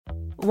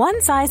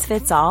One size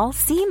fits all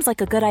seems like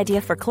a good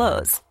idea for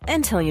clothes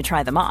until you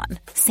try them on.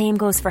 Same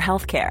goes for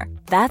healthcare.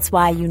 That's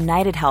why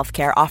United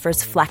Healthcare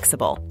offers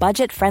flexible,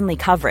 budget-friendly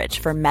coverage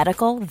for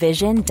medical,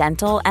 vision,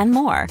 dental, and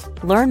more.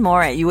 Learn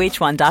more at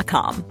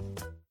uh1.com.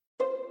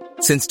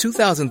 Since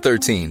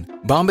 2013,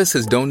 Bombas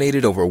has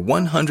donated over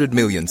 100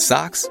 million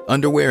socks,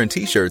 underwear, and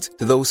T-shirts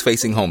to those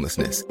facing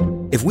homelessness.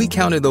 If we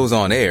counted those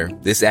on air,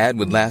 this ad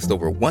would last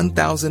over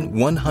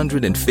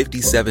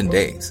 1,157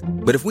 days.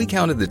 But if we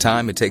counted the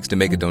time it takes to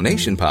make a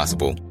donation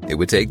possible, it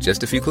would take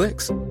just a few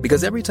clicks.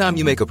 Because every time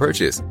you make a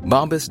purchase,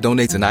 Bombas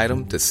donates an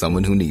item to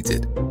someone who needs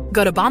it.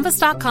 Go to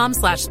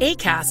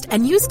bombas.com/ACAST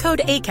and use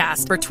code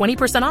ACAST for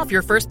 20% off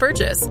your first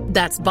purchase.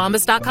 That's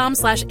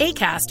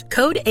bombas.com/ACAST,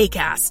 code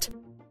ACAST.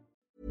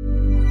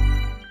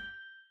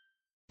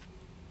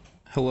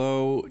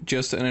 Hello,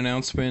 just an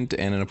announcement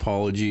and an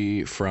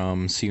apology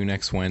from See You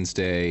Next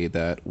Wednesday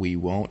that we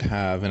won't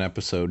have an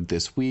episode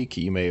this week.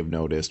 You may have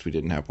noticed we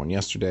didn't have one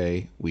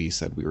yesterday. We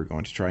said we were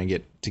going to try and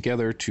get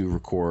together to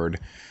record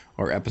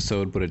our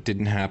episode, but it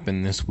didn't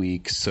happen this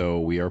week, so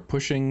we are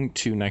pushing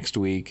to next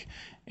week,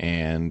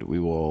 and we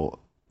will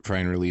try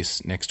and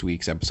release next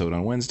week's episode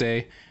on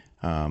Wednesday.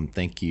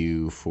 Thank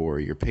you for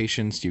your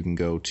patience. You can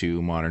go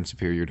to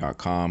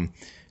modernsuperior.com,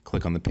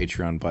 click on the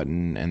Patreon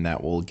button, and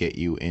that will get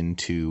you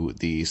into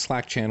the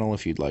Slack channel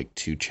if you'd like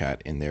to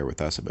chat in there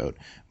with us about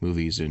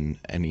movies and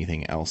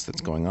anything else that's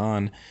going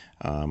on.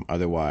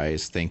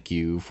 Otherwise, thank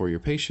you for your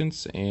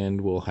patience,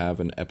 and we'll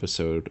have an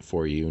episode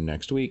for you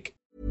next week.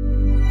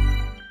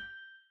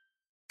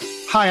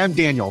 Hi, I'm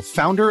Daniel,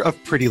 founder of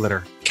Pretty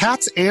Litter.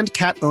 Cats and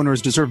cat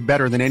owners deserve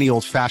better than any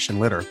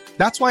old-fashioned litter.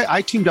 That's why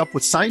I teamed up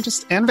with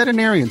scientists and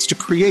veterinarians to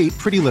create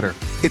Pretty Litter.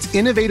 Its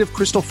innovative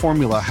crystal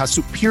formula has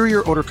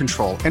superior odor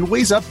control and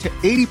weighs up to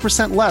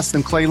 80% less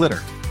than clay litter.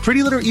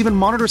 Pretty Litter even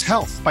monitors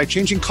health by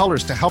changing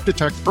colors to help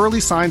detect early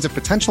signs of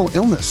potential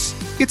illness.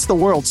 It's the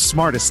world's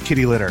smartest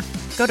kitty litter.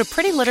 Go to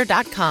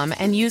prettylitter.com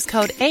and use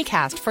code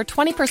ACAST for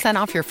 20%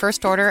 off your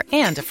first order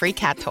and a free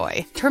cat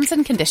toy. Terms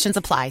and conditions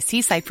apply.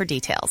 See site for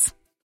details.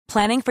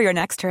 Planning for your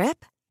next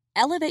trip?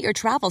 Elevate your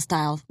travel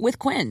style with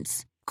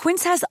Quince.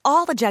 Quince has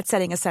all the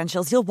jet-setting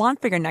essentials you'll want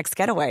for your next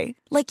getaway,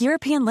 like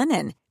European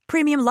linen,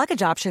 premium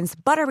luggage options,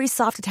 buttery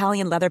soft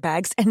Italian leather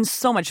bags, and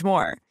so much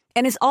more.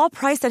 And is all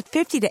priced at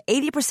 50 to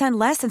 80%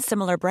 less than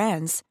similar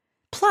brands.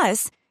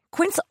 Plus,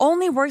 Quince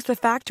only works with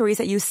factories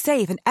that use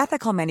safe and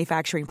ethical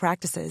manufacturing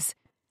practices.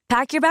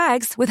 Pack your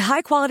bags with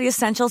high-quality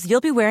essentials you'll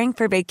be wearing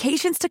for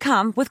vacations to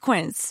come with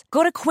Quince.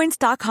 Go to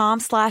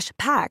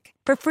quince.com/pack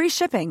for free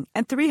shipping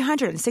and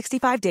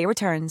 365-day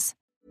returns.